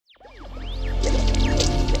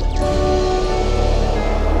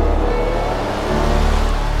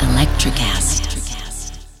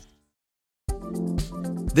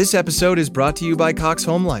This episode is brought to you by Cox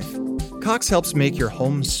Home Life. Cox helps make your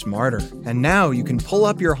home smarter, and now you can pull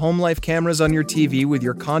up your Home Life cameras on your TV with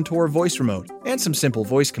your Contour voice remote and some simple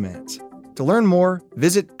voice commands. To learn more,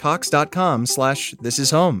 visit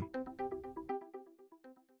cox.com/thisishome.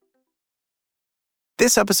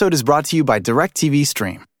 This episode is brought to you by DirecTV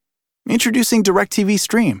Stream. Introducing DirecTV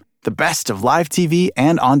Stream, the best of live TV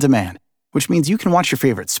and on demand, which means you can watch your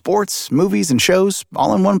favorite sports, movies, and shows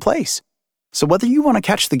all in one place. So whether you want to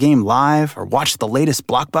catch the game live or watch the latest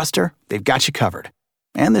blockbuster, they've got you covered.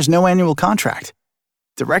 And there's no annual contract.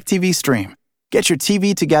 DirecTV Stream. Get your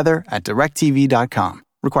TV together at directtv.com.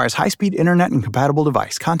 Requires high-speed internet and compatible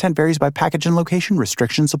device. Content varies by package and location.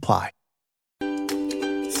 Restrictions apply.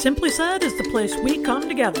 Simply Said is the place we come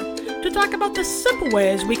together to talk about the simple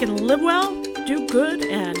ways we can live well, do good,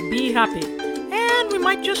 and be happy. And we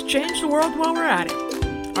might just change the world while we're at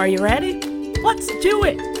it. Are you ready? Let's do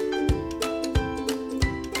it!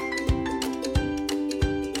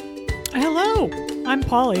 Hello, I'm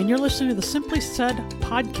Polly, and you're listening to the Simply Said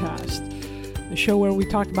podcast, the show where we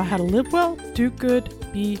talk about how to live well, do good,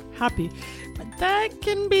 be happy. But that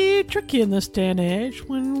can be tricky in this day and age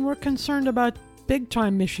when we're concerned about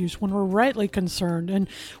big-time issues, when we're rightly concerned and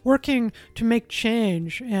working to make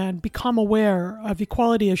change and become aware of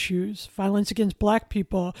equality issues, violence against Black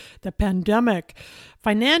people, the pandemic,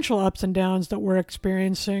 financial ups and downs that we're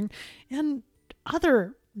experiencing, and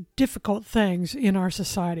other difficult things in our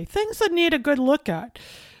society, things that need a good look at.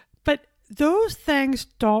 But those things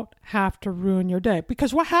don't have to ruin your day,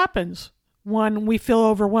 because what happens when we feel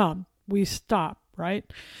overwhelmed? We stop, right?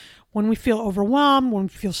 When we feel overwhelmed, when we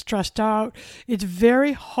feel stressed out, it's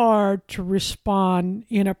very hard to respond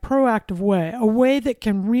in a proactive way, a way that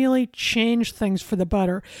can really change things for the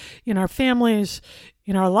better in our families,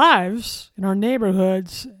 in our lives, in our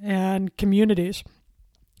neighborhoods, and communities.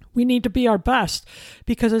 We need to be our best,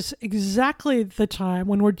 because it's exactly the time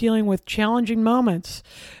when we're dealing with challenging moments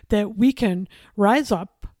that we can rise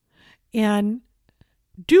up and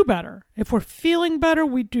do better. If we're feeling better,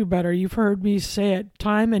 we do better. You've heard me say it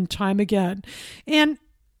time and time again. And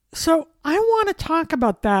so I want to talk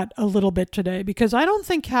about that a little bit today, because I don't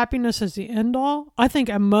think happiness is the end all. I think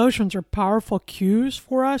emotions are powerful cues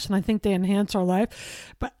for us, and I think they enhance our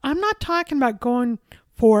life. But I'm not talking about going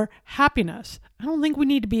for happiness. I don't think we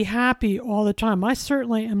need to be happy all the time. I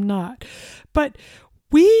certainly am not. But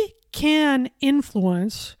we can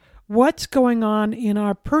influence what's going on in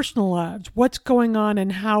our personal lives, what's going on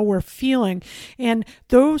and how we're feeling. And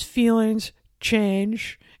those feelings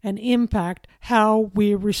change and impact how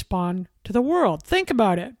we respond to the world. Think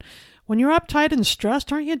about it. When you're uptight and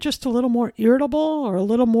stressed, aren't you just a little more irritable or a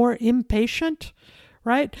little more impatient?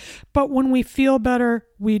 Right? But when we feel better,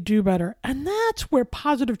 we do better. And that's where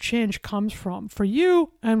positive change comes from for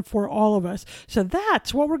you and for all of us. So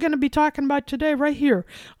that's what we're going to be talking about today right here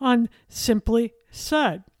on Simply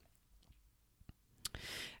Said.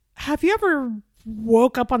 Have you ever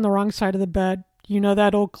woke up on the wrong side of the bed? You know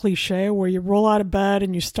that old cliche where you roll out of bed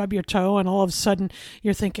and you stub your toe and all of a sudden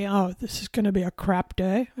you're thinking, oh, this is going to be a crap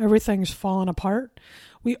day. Everything's falling apart.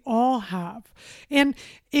 We all have. And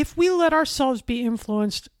if we let ourselves be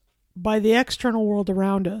influenced by the external world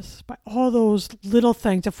around us, by all those little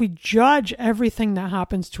things, if we judge everything that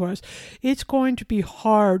happens to us, it's going to be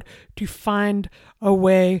hard to find a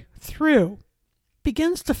way through. It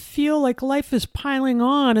begins to feel like life is piling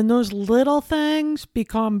on, and those little things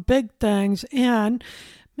become big things and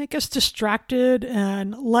make us distracted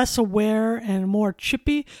and less aware and more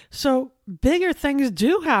chippy. So bigger things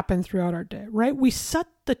do happen throughout our day, right? We set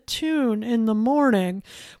the tune in the morning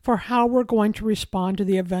for how we're going to respond to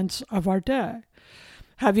the events of our day.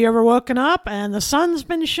 Have you ever woken up and the sun's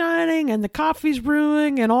been shining and the coffee's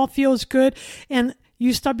brewing and all feels good and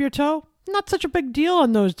you stub your toe? Not such a big deal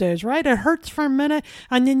in those days, right? It hurts for a minute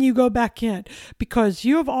and then you go back in because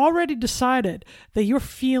you have already decided that you're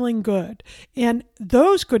feeling good. And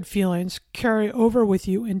those good feelings carry over with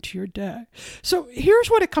you into your day. So here's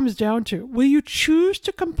what it comes down to. Will you choose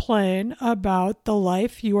to complain about the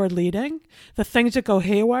life you are leading, the things that go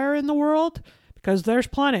haywire in the world? Because there's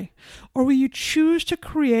plenty. Or will you choose to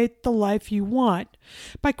create the life you want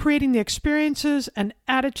by creating the experiences and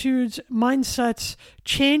attitudes, mindsets,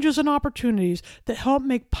 changes, and opportunities that help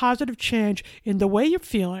make positive change in the way you're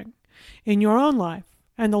feeling, in your own life,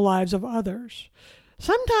 and the lives of others?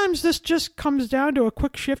 Sometimes this just comes down to a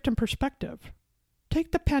quick shift in perspective.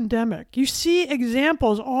 Take the pandemic. You see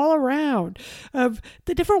examples all around of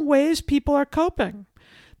the different ways people are coping.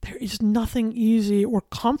 There is nothing easy or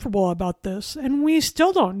comfortable about this, and we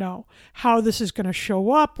still don't know how this is going to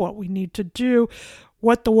show up, what we need to do,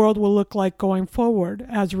 what the world will look like going forward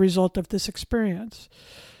as a result of this experience.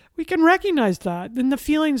 we can recognize that. And the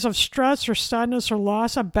feelings of stress or sadness or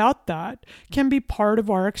loss about that can be part of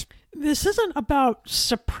our experience. This isn't about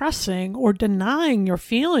suppressing or denying your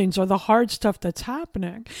feelings or the hard stuff that's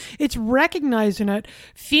happening. It's recognizing it,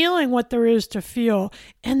 feeling what there is to feel,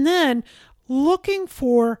 and then looking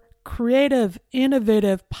for creative,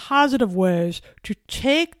 innovative, positive ways to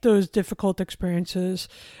take those difficult experiences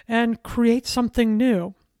and create something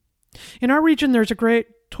new. In our region, there's a great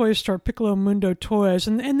toy store, Piccolo Mundo Toys,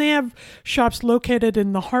 and they have shops located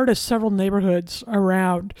in the heart of several neighborhoods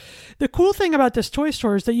around. The cool thing about this toy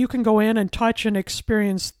store is that you can go in and touch and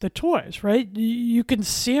experience the toys, right? You can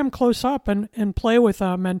see them close up and play with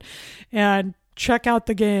them and check out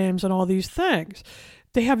the games and all these things.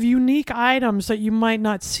 They have unique items that you might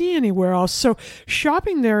not see anywhere else. So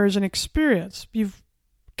shopping there is an experience. You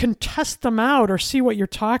can test them out or see what you're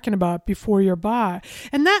talking about before you buy.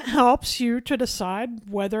 And that helps you to decide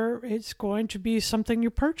whether it's going to be something you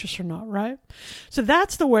purchase or not, right? So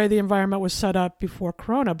that's the way the environment was set up before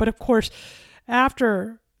Corona. But of course,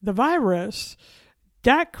 after the virus,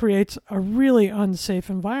 that creates a really unsafe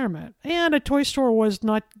environment. And a toy store was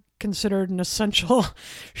not considered an essential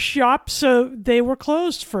shop, so they were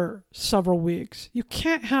closed for several weeks. You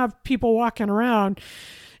can't have people walking around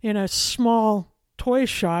in a small toy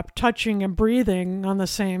shop touching and breathing on the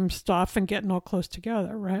same stuff and getting all close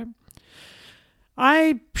together, right?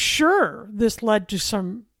 I'm sure this led to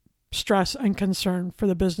some stress and concern for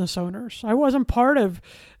the business owners. I wasn't part of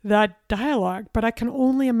that dialogue, but I can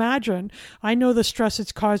only imagine. I know the stress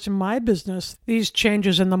it's caused in my business, these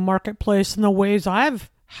changes in the marketplace and the ways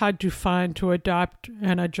I've had to find to adapt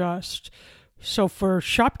and adjust. So for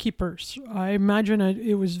shopkeepers, I imagine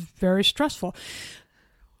it was very stressful.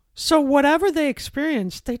 So whatever they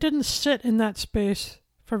experienced, they didn't sit in that space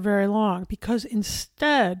for very long, because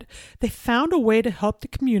instead they found a way to help the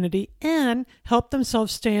community and help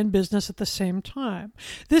themselves stay in business at the same time.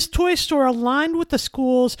 This toy store aligned with the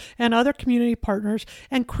schools and other community partners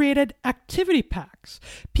and created activity packs.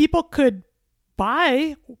 People could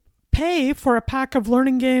pay for a pack of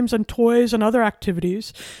learning games and toys and other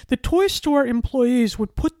activities. The toy store employees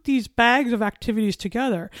would put these bags of activities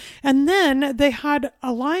together, and then they had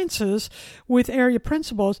alliances with area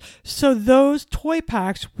principals, so those toy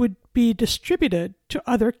packs would be distributed to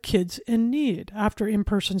other kids in need after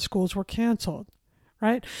in-person schools were canceled,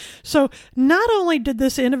 right? So not only did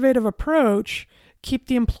this innovative approach keep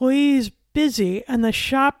the employees busy and the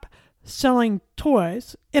shop selling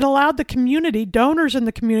toys, it allowed the community, donors in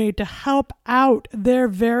the community, to help out their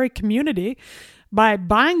very community by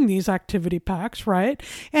buying these activity packs, right?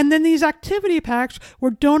 And then these activity packs were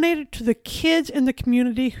donated to the kids in the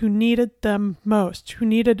community who needed them most, who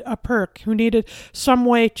needed a perk, who needed some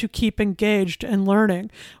way to keep engaged and learning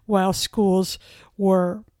while schools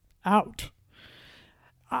were out.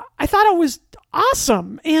 I thought it was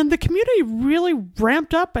awesome, and the community really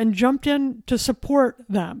ramped up and jumped in to support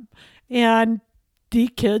them and the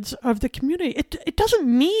kids of the community. It doesn't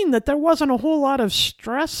mean that there wasn't a whole lot of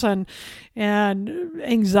stress and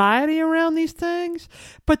anxiety around these things,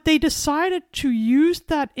 but they decided to use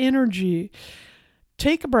that energy,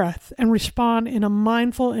 take a breath, and respond in a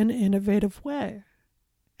mindful and innovative way.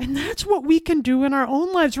 And that's what we can do in our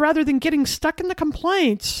own lives, rather than getting stuck in the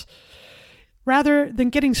complaints. Rather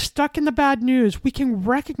than getting stuck in the bad news, we can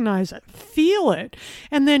recognize it, feel it,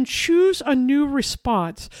 and then choose a new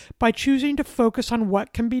response by choosing to focus on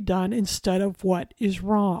what can be done instead of what is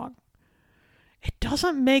wrong. It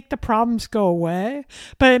doesn't make the problems go away,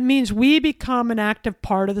 but it means we become an active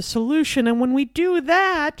part of the solution. And when we do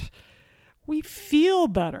that, we feel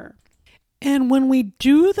better. And when we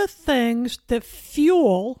do the things that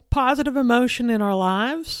fuel positive emotion in our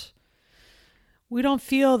lives, we don't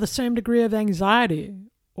feel the same degree of anxiety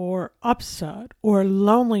or upset or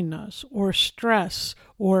loneliness or stress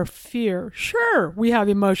or fear. Sure, we have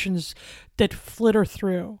emotions that flitter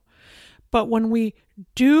through. But when we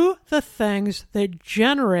do the things that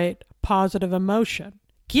generate positive emotion,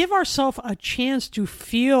 give ourselves a chance to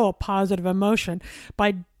feel positive emotion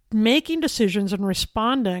by making decisions and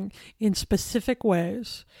responding in specific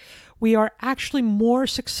ways, we are actually more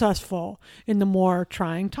successful in the more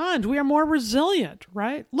trying times. We are more resilient,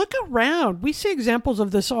 right? Look around. We see examples of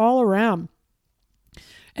this all around.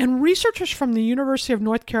 And researchers from the University of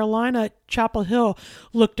North Carolina at Chapel Hill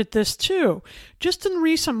looked at this too. Just in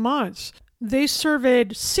recent months, they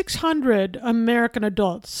surveyed 600 American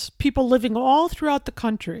adults, people living all throughout the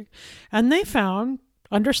country, and they found,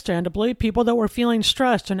 understandably, people that were feeling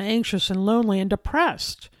stressed and anxious and lonely and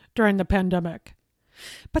depressed during the pandemic.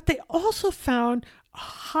 But they also found a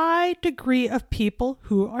high degree of people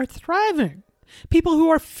who are thriving. People who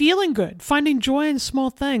are feeling good, finding joy in small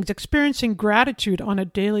things, experiencing gratitude on a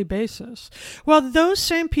daily basis. While those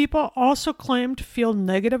same people also claim to feel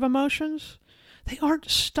negative emotions, they aren't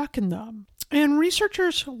stuck in them. And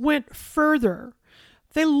researchers went further.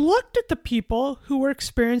 They looked at the people who were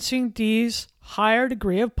experiencing these higher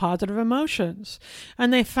degree of positive emotions,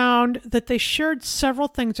 and they found that they shared several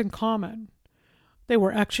things in common. They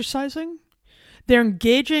were exercising. They're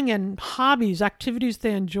engaging in hobbies, activities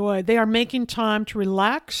they enjoy. They are making time to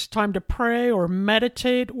relax, time to pray or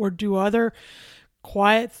meditate or do other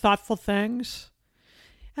quiet, thoughtful things.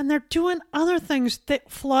 And they're doing other things that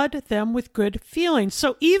flood them with good feelings.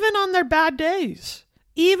 So even on their bad days,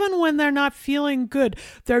 even when they're not feeling good,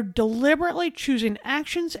 they're deliberately choosing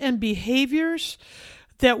actions and behaviors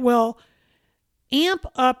that will amp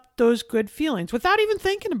up those good feelings without even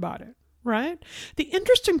thinking about it. Right? The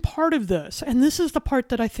interesting part of this, and this is the part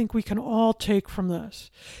that I think we can all take from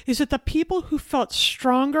this, is that the people who felt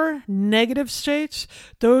stronger negative states,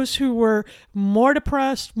 those who were more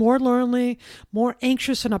depressed, more lonely, more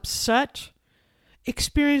anxious and upset,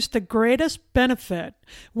 experienced the greatest benefit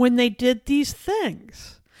when they did these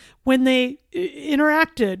things, when they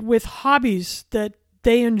interacted with hobbies that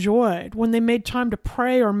they enjoyed, when they made time to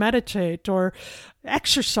pray or meditate or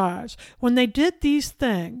exercise. When they did these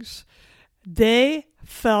things, they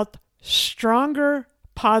felt stronger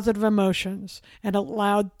positive emotions and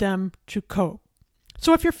allowed them to cope.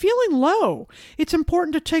 So if you're feeling low, it's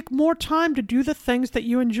important to take more time to do the things that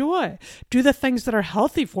you enjoy. Do the things that are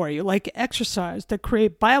healthy for you, like exercise, that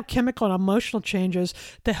create biochemical and emotional changes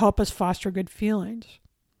that help us foster good feelings.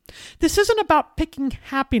 This isn't about picking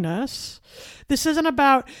happiness. This isn't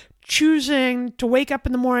about choosing to wake up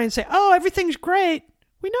in the morning and say, oh, everything's great.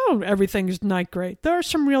 We know everything's not great. There are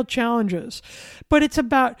some real challenges. But it's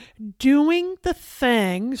about doing the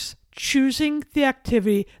things, choosing the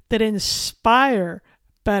activity that inspire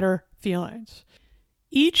better feelings.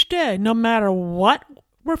 Each day, no matter what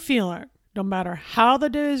we're feeling, no matter how the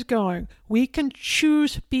day is going, we can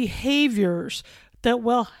choose behaviors that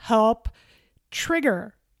will help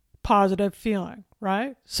trigger positive feeling.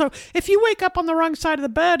 Right? So if you wake up on the wrong side of the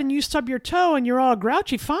bed and you stub your toe and you're all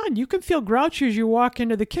grouchy, fine. You can feel grouchy as you walk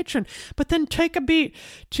into the kitchen, but then take a beat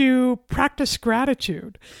to practice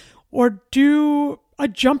gratitude or do a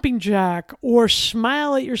jumping jack or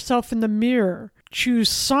smile at yourself in the mirror. Choose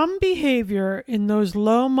some behavior in those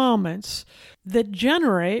low moments that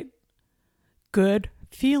generate good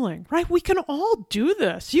feeling, right? We can all do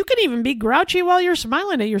this. You can even be grouchy while you're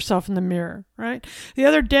smiling at yourself in the mirror, right? The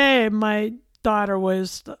other day, my daughter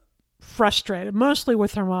was frustrated, mostly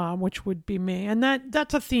with her mom, which would be me. And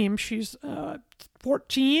that's a theme. She's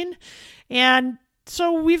 14. And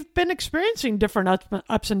so we've been experiencing different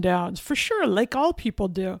ups and downs, for sure, like all people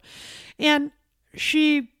do. And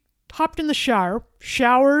she hopped in the shower.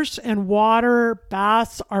 Showers and water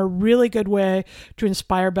baths are a really good way to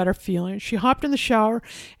inspire better feelings. She hopped in the shower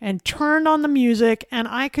and turned on the music, and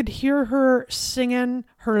I could hear her singing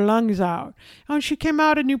her lungs out. And she came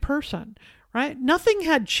out a new person. Right? Nothing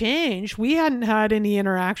had changed. We hadn't had any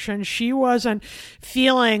interaction. She wasn't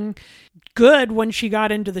feeling good when she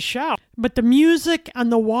got into the shower. But the music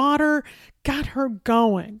and the water got her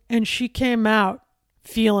going, and she came out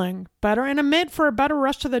feeling better, and it made for a better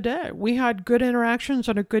rest of the day. We had good interactions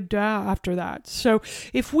and a good day after that. So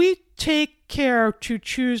if we take care to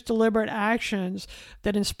choose deliberate actions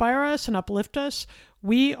that inspire us and uplift us,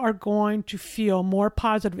 we are going to feel more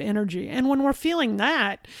positive energy. And when we're feeling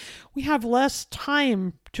that, we have less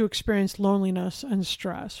time to experience loneliness and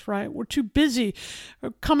stress, right? We're too busy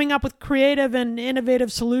coming up with creative and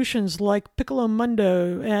innovative solutions like Piccolo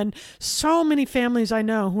Mundo and so many families I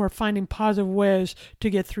know who are finding positive ways to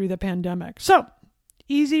get through the pandemic. So,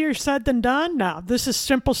 easier said than done? No, this is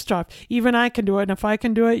simple stuff. Even I can do it. And if I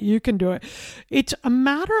can do it, you can do it. It's a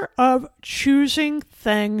matter of choosing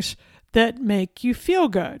things that make you feel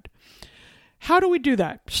good. How do we do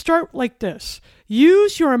that? Start like this.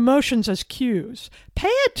 Use your emotions as cues.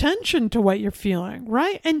 Pay attention to what you're feeling,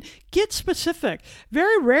 right? And get specific.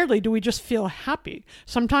 Very rarely do we just feel happy.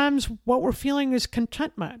 Sometimes what we're feeling is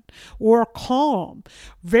contentment or calm.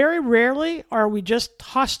 Very rarely are we just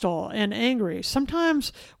hostile and angry.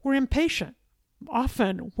 Sometimes we're impatient.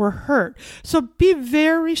 Often we're hurt. So be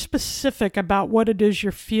very specific about what it is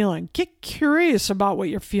you're feeling. Get curious about what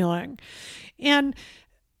you're feeling. And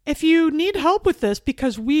if you need help with this,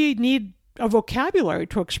 because we need a vocabulary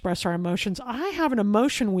to express our emotions, I have an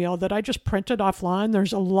emotion wheel that I just printed offline.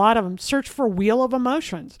 There's a lot of them. Search for Wheel of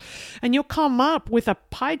Emotions, and you'll come up with a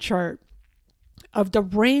pie chart of the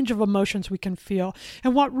range of emotions we can feel.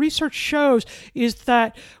 And what research shows is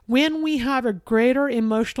that when we have a greater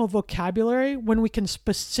emotional vocabulary, when we can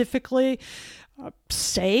specifically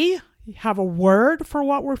have a word for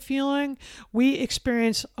what we're feeling, we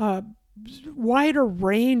experience a wider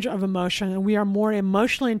range of emotion, and we are more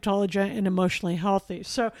emotionally intelligent and emotionally healthy.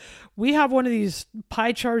 So we have one of these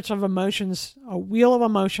pie charts of emotions, a wheel of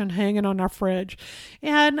emotion hanging on our fridge,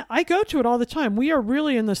 and I go to it all the time. We are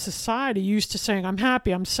really in the society used to saying, I'm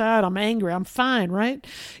happy, I'm sad, I'm angry, I'm fine, right?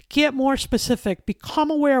 Get more specific.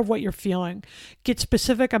 Become aware of what you're feeling. Get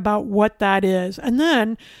specific about what that is. And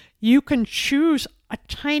then you can choose a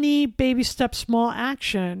tiny baby step, small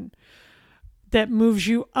action that moves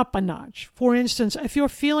you up a notch. For instance, if you're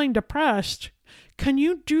feeling depressed, can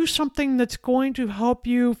you do something that's going to help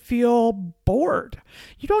you feel bored?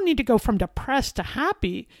 You don't need to go from depressed to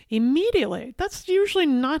happy immediately. That's usually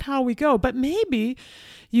not how we go, but maybe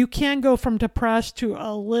you can go from depressed to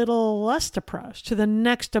a little less depressed, to the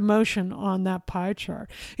next emotion on that pie chart.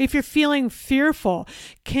 If you're feeling fearful,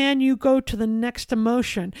 can you go to the next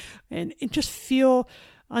emotion and just feel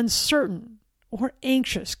uncertain or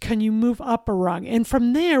anxious? Can you move up a rung? And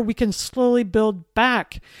from there, we can slowly build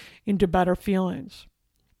back into better feelings.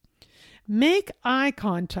 Make eye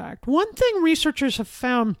contact. One thing researchers have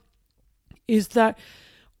found is that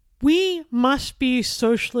we must be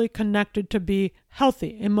socially connected to be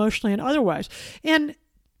healthy, emotionally and otherwise. And,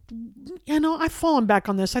 I've fallen back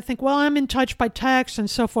on this. I think, well, I'm in touch by text and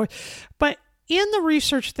so forth. But in the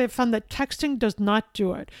research, they've found that texting does not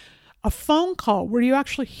do it. A phone call where you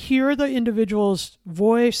actually hear the individual's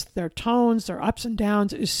voice, their tones, their ups and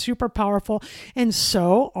downs is super powerful. And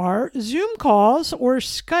so are Zoom calls or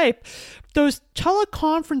Skype, those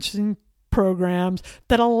teleconferencing programs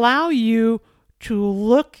that allow you to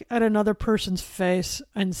look at another person's face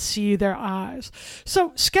and see their eyes.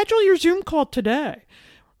 So schedule your Zoom call today,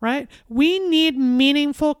 right? We need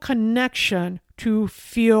meaningful connection to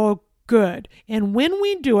feel good. And when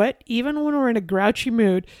we do it, even when we're in a grouchy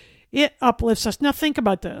mood, it uplifts us. Now think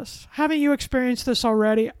about this. Haven't you experienced this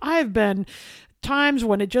already? I've been times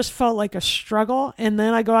when it just felt like a struggle, and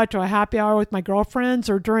then I go out to a happy hour with my girlfriends,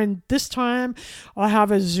 or during this time I'll have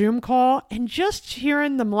a Zoom call, and just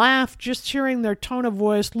hearing them laugh, just hearing their tone of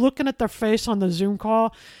voice, looking at their face on the Zoom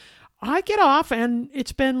call, I get off and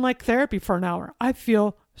it's been like therapy for an hour. I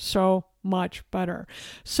feel so much better.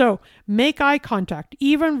 So make eye contact,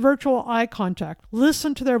 even virtual eye contact.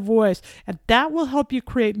 Listen to their voice, and that will help you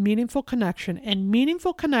create meaningful connection. And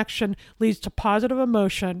meaningful connection leads to positive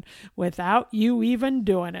emotion without you even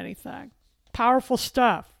doing anything. Powerful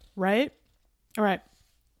stuff, right? All right.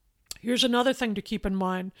 Here's another thing to keep in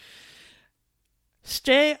mind.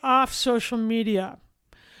 Stay off social media.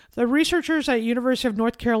 The researchers at University of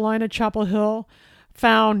North Carolina, Chapel Hill,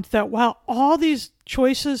 found that while all these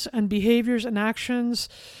choices and behaviors and actions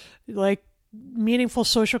like meaningful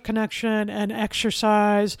social connection and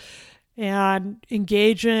exercise and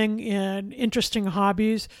engaging in interesting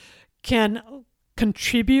hobbies can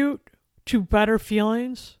contribute to better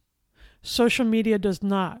feelings, social media does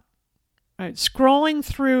not. Right? Scrolling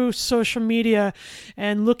through social media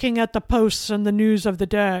and looking at the posts and the news of the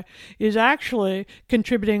day is actually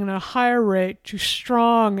contributing at a higher rate to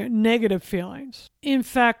strong negative feelings. In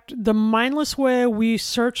fact, the mindless way we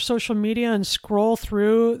search social media and scroll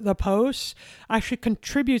through the posts actually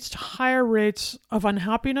contributes to higher rates of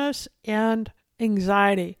unhappiness and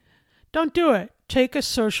anxiety. Don't do it. Take a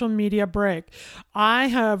social media break. I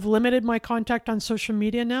have limited my contact on social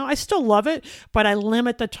media now. I still love it, but I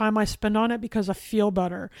limit the time I spend on it because I feel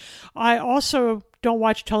better. I also don't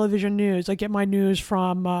watch television news. I get my news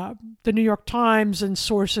from the New York Times and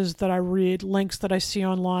sources that I read, links that I see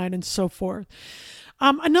online, and so forth.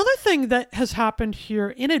 Another thing that has happened here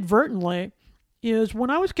inadvertently is when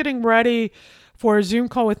I was getting ready for a Zoom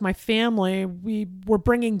call with my family, we were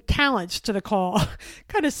bringing talents to the call,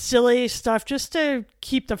 kind of silly stuff just to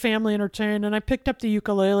keep the family entertained. And I picked up the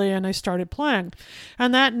ukulele and I started playing.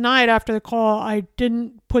 And that night after the call, I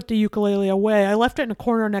didn't put the ukulele away. I left it in a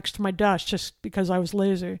corner next to my desk just because I was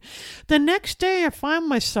lazy. The next day, I found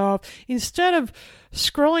myself, instead of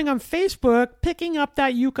scrolling on Facebook, picking up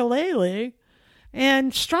that ukulele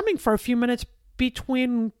and strumming for a few minutes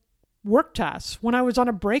between work tasks. When I was on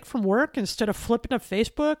a break from work, instead of flipping to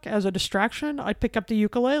Facebook as a distraction, I'd pick up the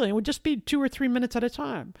ukulele. It would just be 2 or 3 minutes at a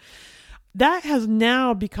time. That has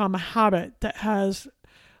now become a habit that has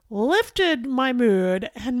lifted my mood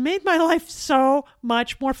and made my life so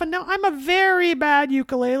much more fun. Now, I'm a very bad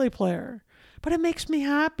ukulele player, but it makes me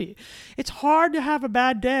happy. It's hard to have a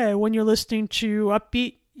bad day when you're listening to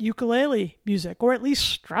upbeat ukulele music, or at least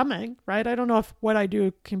strumming, right? I don't know if what I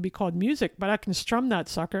do can be called music, but I can strum that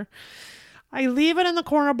sucker. I leave it in the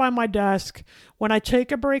corner by my desk. When I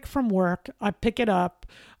take a break from work, I pick it up,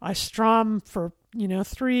 I strum for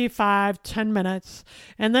 3, 5, 10 minutes,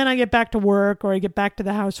 and then I get back to work, or I get back to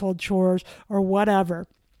the household chores or whatever.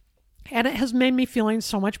 And it has made me feeling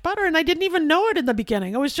so much better. And I didn't even know it in the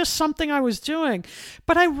beginning. It was just something I was doing.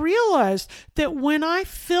 But I realized that when I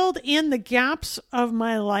filled in the gaps of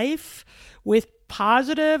my life with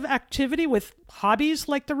positive activity, with hobbies,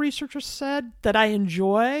 like the researcher said, that I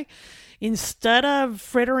enjoy, instead of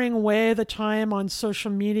frittering away the time on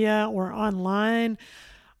social media or online,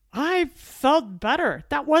 I felt better.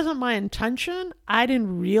 That wasn't my intention. I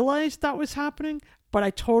didn't realize that was happening, but I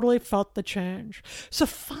totally felt the change. So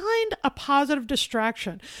find a positive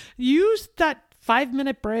distraction. Use that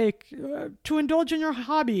 5-minute break to indulge in your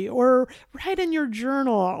hobby, or write in your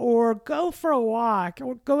journal, or go for a walk,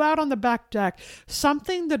 or go out on the back deck.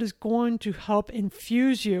 Something that is going to help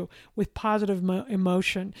infuse you with positive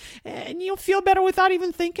emotion. And you'll feel better without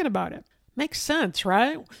even thinking about it. Makes sense,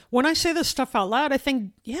 right? When I say this stuff out loud, I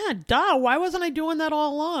think, yeah, duh, why wasn't I doing that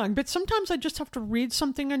all along? But sometimes I just have to read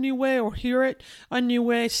something a new way, or hear it a new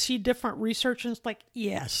way, see different research, and it's like,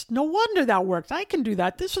 yes, no wonder that works. I can do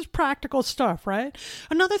that. This is practical stuff, right?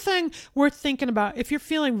 Another thing worth thinking about, if you're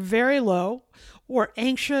feeling very low or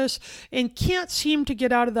anxious and can't seem to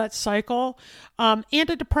get out of that cycle,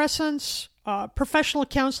 antidepressants, professional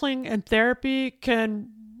counseling and therapy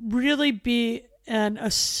can really be an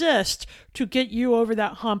assist to get you over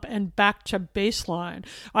that hump and back to baseline.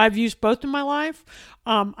 I've used both in my life.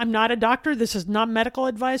 I'm not a doctor. This is not medical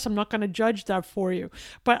advice. I'm not going to judge that for you.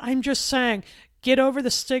 But I'm just saying, get over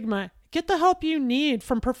the stigma. Get the help you need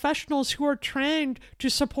from professionals who are trained to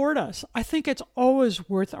support us. I think it's always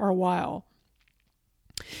worth our while.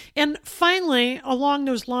 And finally, along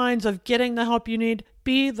those lines of getting the help you need,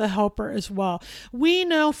 be the helper as well. We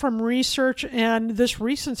know from research and this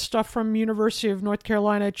recent stuff from University of North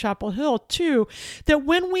Carolina at Chapel Hill too, that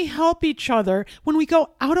when we help each other, when we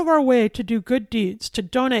go out of our way to do good deeds, to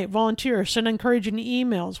donate, volunteer, send encouraging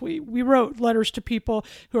emails, we wrote letters to people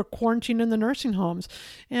who are quarantined in the nursing homes,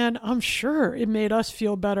 and I'm sure it made us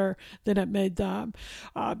feel better than it made them.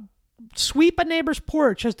 Sweep a neighbor's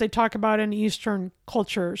porch, as they talk about in Eastern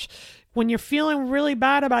cultures. When you're feeling really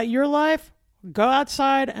bad about your life, go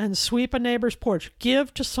outside and sweep a neighbor's porch.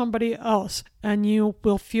 Give to somebody else, and you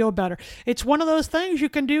will feel better. It's one of those things you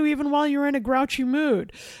can do even while you're in a grouchy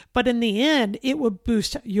mood. But in the end, it will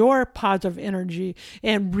boost your positive energy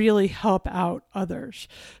and really help out others.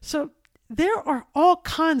 So there are all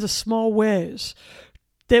kinds of small ways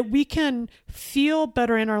that we can feel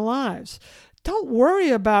better in our lives. Don't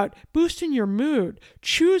worry about boosting your mood.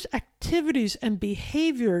 Choose activities and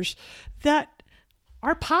behaviors that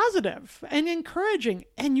are positive and encouraging,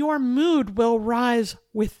 and your mood will rise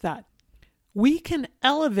with that. We can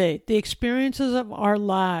elevate the experiences of our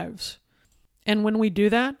lives. And when we do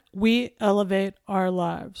that, we elevate our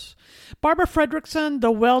lives. Barbara Fredrickson,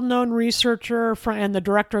 the well-known researcher and the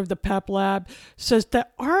director of the PEP Lab, says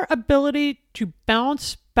that our ability to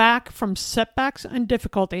bounce back from setbacks and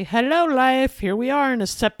difficulty, hello life, here we are in a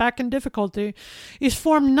setback and difficulty, is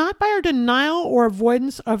formed not by our denial or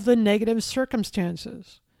avoidance of the negative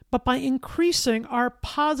circumstances, but by increasing our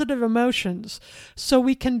positive emotions so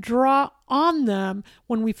we can draw on them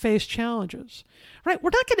when we face challenges. Right?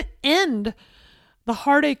 We're not going to end the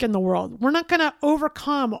heartache in the world. We're not going to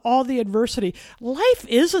overcome all the adversity. Life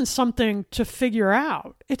isn't something to figure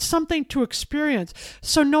out. It's something to experience.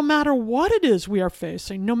 So no matter what it is we are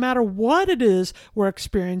facing, no matter what it is we're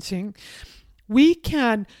experiencing, we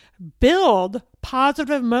can build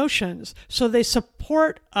positive emotions so they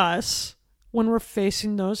support us when we're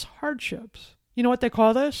facing those hardships. You know what they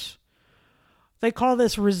call this? They call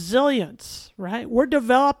this resilience, right? We're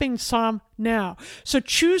developing some now. So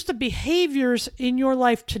choose the behaviors in your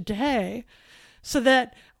life today so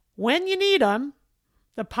that when you need them,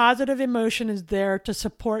 the positive emotion is there to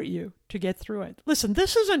support you to get through it. Listen,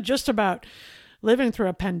 this isn't just about living through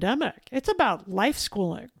a pandemic. It's about life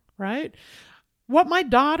schooling, right? What my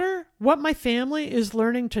daughter, what my family is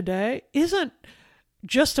learning today isn't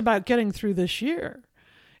just about getting through this year.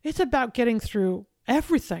 It's about getting through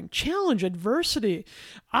everything, challenge, adversity,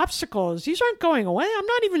 obstacles. These aren't going away. I'm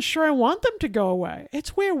not even sure I want them to go away.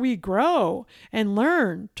 It's where we grow and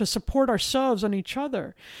learn to support ourselves and each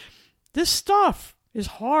other. This stuff is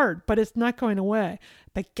hard, but it's not going away.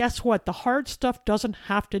 But guess what? The hard stuff doesn't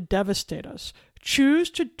have to devastate us.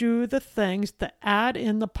 Choose to do the things that add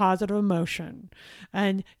in the positive emotion,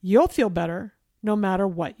 and you'll feel better no matter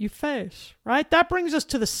what you face, right? That brings us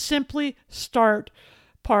to the Simply Start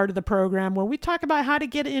part of the program where we talk about how to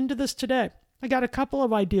get into this today. I got a couple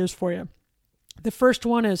of ideas for you. The first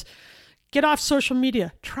one is get off social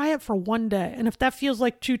media. Try it for one day. And if that feels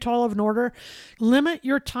like too tall of an order, limit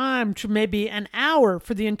your time to maybe an hour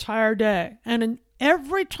for the entire day. And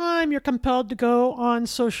every time you're compelled to go on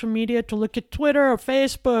social media to look at Twitter or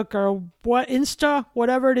Facebook or Insta,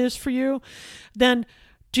 whatever it is for you, then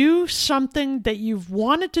do something that you've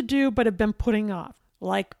wanted to do but have been putting off.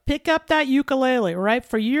 Like pick up that ukulele, right?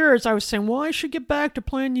 For years I was saying, well, I should get back to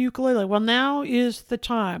playing the ukulele. Well, now is the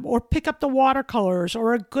time. Or pick up the watercolors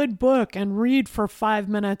or a good book and read for 5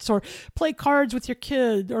 minutes, or play cards with your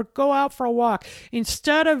kid, or go out for a walk.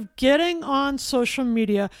 Instead of getting on social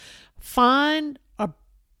media, find a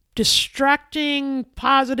distracting,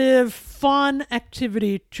 positive, fun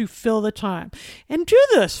activity to fill the time. And do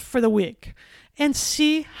this for the week and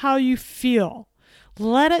see how you feel.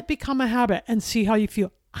 Let it become a habit and see how you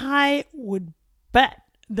feel. I would bet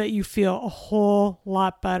that you feel a whole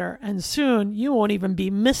lot better. And soon you won't even be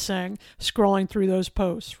missing scrolling through those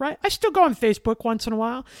posts, right? I still go on Facebook once in a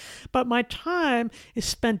while, but my time is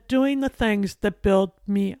spent doing the things that build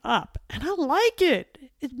me up. And I like it.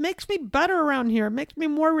 It makes me better around here. It makes me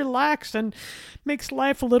more relaxed and makes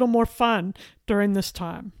life a little more fun during this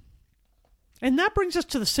time. And that brings us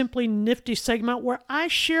to the Simply Nifty segment where I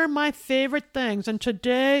share my favorite things. And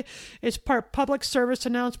today is part public service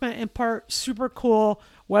announcement and part super cool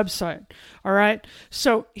website. All right.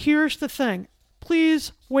 So here's the thing.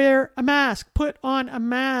 Please wear a mask. Put on a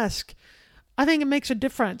mask. I think it makes a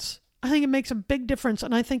difference. I think it makes a big difference.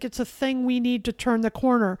 And I think it's a thing we need to turn the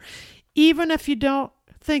corner. Even if you don't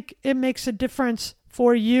think it makes a difference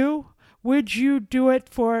for you, would you do it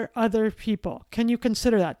for other people? Can you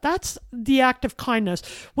consider that? That's the act of kindness.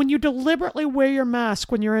 When you deliberately wear your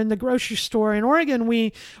mask when you're in the grocery store, in Oregon,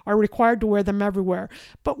 we are required to wear them everywhere.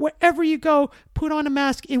 But wherever you go, put on a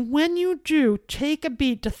mask. And when you do, take a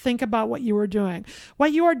beat to think about what you are doing.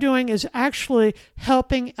 What you are doing is actually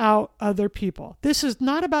helping out other people. This is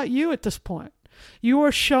not about you at this point. You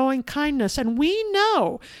are showing kindness. And we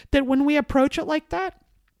know that when we approach it like that,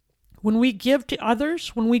 when we give to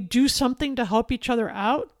others, when we do something to help each other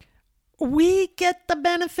out, we get the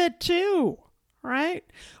benefit too, right?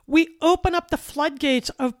 We open up the floodgates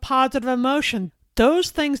of positive emotion, those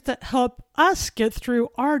things that help us get through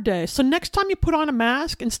our day. So next time you put on a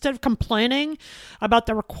mask, instead of complaining about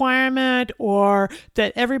the requirement or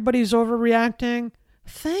that everybody's overreacting,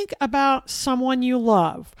 think about someone you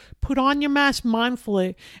love. Put on your mask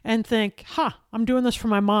mindfully and think, I'm doing this for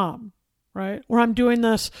my mom. Right? Or I'm doing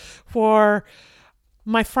this for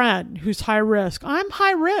my friend who's high risk. I'm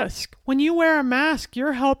high risk. When you wear a mask,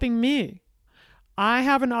 you're helping me. I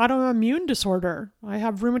have an autoimmune disorder. I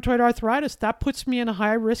have rheumatoid arthritis. That puts me in a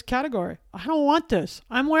high risk category. I don't want this.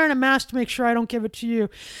 I'm wearing a mask to make sure I don't give it to you.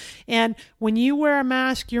 And when you wear a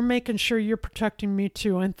mask, you're making sure you're protecting me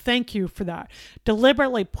too. And thank you for that.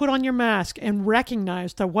 Deliberately put on your mask and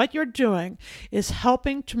recognize that what you're doing is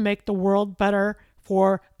helping to make the world better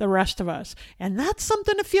for the rest of us. And that's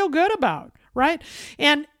something to feel good about, right?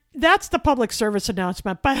 And that's the public service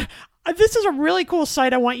announcement. But this is a really cool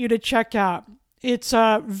site I want you to check out. It's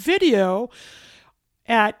a video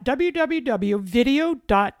at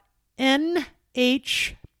www.video.nhpbs.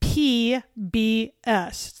 It's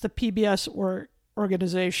the PBS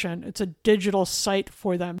organization. It's a digital site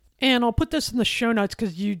for them. And I'll put this in the show notes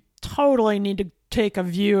because you totally need to take a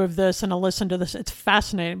view of this and a listen to this. It's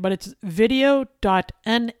fascinating, but it's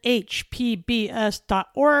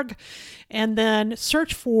video.nhpbs.org, and then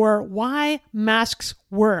search for Why Masks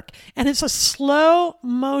Work. And it's a slow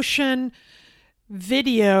motion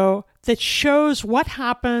video that shows what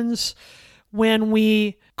happens when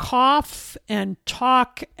we cough and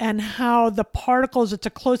talk and how the particles, it's a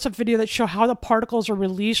close-up video that show how the particles are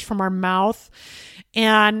released from our mouth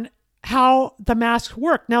and how the masks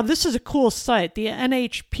work. Now, this is a cool site. The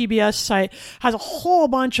NHPBS site has a whole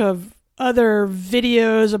bunch of other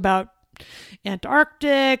videos about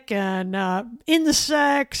Antarctic and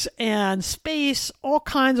insects and space, all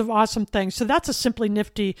kinds of awesome things. So that's a Simply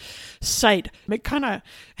Nifty site. It kind of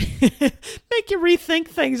make you rethink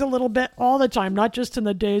things a little bit all the time, not just in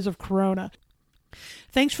the days of Corona.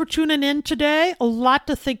 Thanks for tuning in today. A lot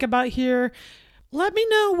to think about here. Let me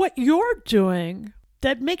know what you're doing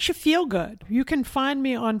that makes you feel good. You can find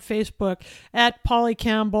me on Facebook at Polly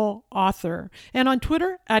Campbell Author and on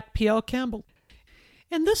Twitter at PL Campbell.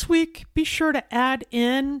 And this week, be sure to add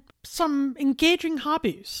in some engaging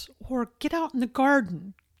hobbies or get out in the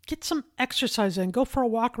garden, get some exercise in, go for a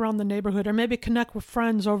walk around the neighborhood, or maybe connect with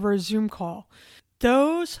friends over a Zoom call.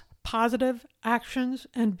 Those positive actions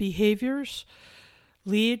and behaviors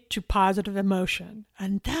lead to positive emotion,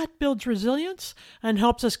 and that builds resilience and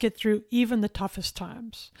helps us get through even the toughest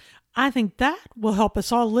times. I think that will help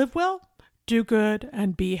us all live well, do good,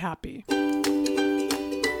 and be happy.